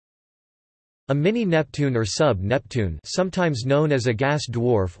A mini-Neptune or sub-Neptune, sometimes known as a gas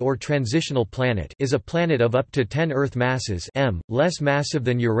dwarf or transitional planet, is a planet of up to 10 Earth masses m, less massive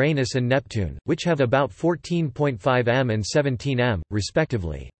than Uranus and Neptune, which have about 14.5 m and 17 m,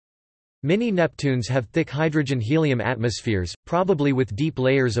 respectively. Mini-Neptunes have thick hydrogen-helium atmospheres, probably with deep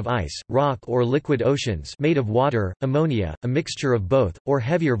layers of ice, rock or liquid oceans made of water, ammonia, a mixture of both, or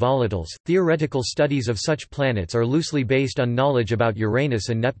heavier volatiles. Theoretical studies of such planets are loosely based on knowledge about Uranus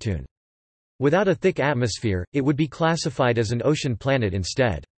and Neptune. Without a thick atmosphere, it would be classified as an ocean planet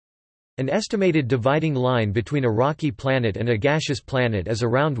instead. An estimated dividing line between a rocky planet and a gaseous planet is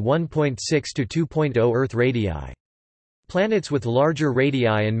around 1.6 to 2.0 Earth radii. Planets with larger radii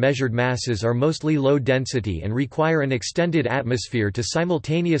and measured masses are mostly low density and require an extended atmosphere to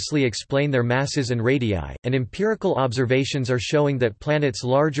simultaneously explain their masses and radii, and empirical observations are showing that planets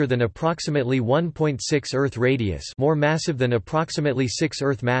larger than approximately 1.6 Earth radius, more massive than approximately 6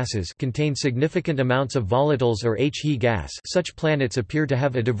 Earth masses, contain significant amounts of volatiles or He gas. Such planets appear to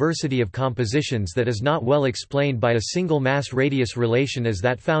have a diversity of compositions that is not well explained by a single mass-radius relation as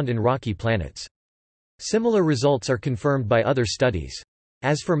that found in rocky planets. Similar results are confirmed by other studies.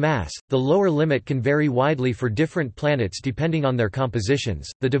 As for mass, the lower limit can vary widely for different planets depending on their compositions.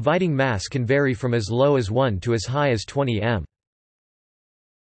 The dividing mass can vary from as low as 1 to as high as 20 m.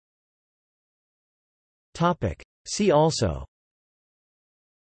 Topic: See also: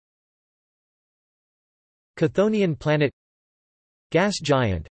 Chthonian planet, gas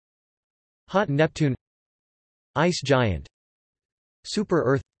giant, hot Neptune, ice giant,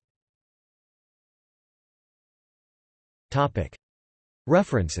 super-Earth.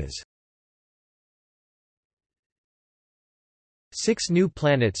 References. 6 new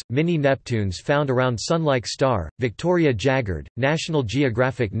planets, mini-Neptunes found around Sun-like star, Victoria Jaggard, National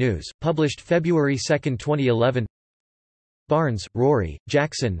Geographic News, published February 2, 2011. Barnes, Rory,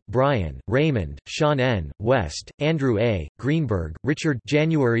 Jackson, Brian, Raymond, Sean N., West, Andrew A., Greenberg, Richard,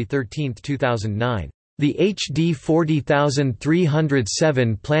 January 13, 2009. The HD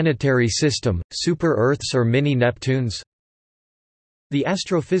 40307 Planetary System, Super-Earths or Mini-Neptunes? The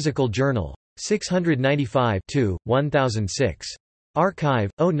Astrophysical Journal. 695 1006. Archive,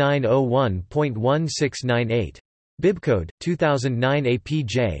 0901.1698. Bibcode, 2009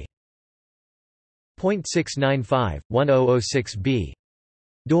 APJ. .695-1006b.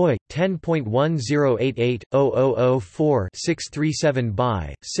 doi, 10.1088-0004-637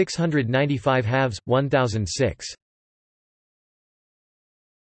 by, 695 halves, 1006.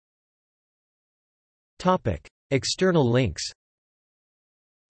 External links.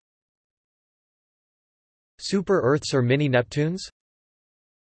 Super-Earths or Mini-Neptunes?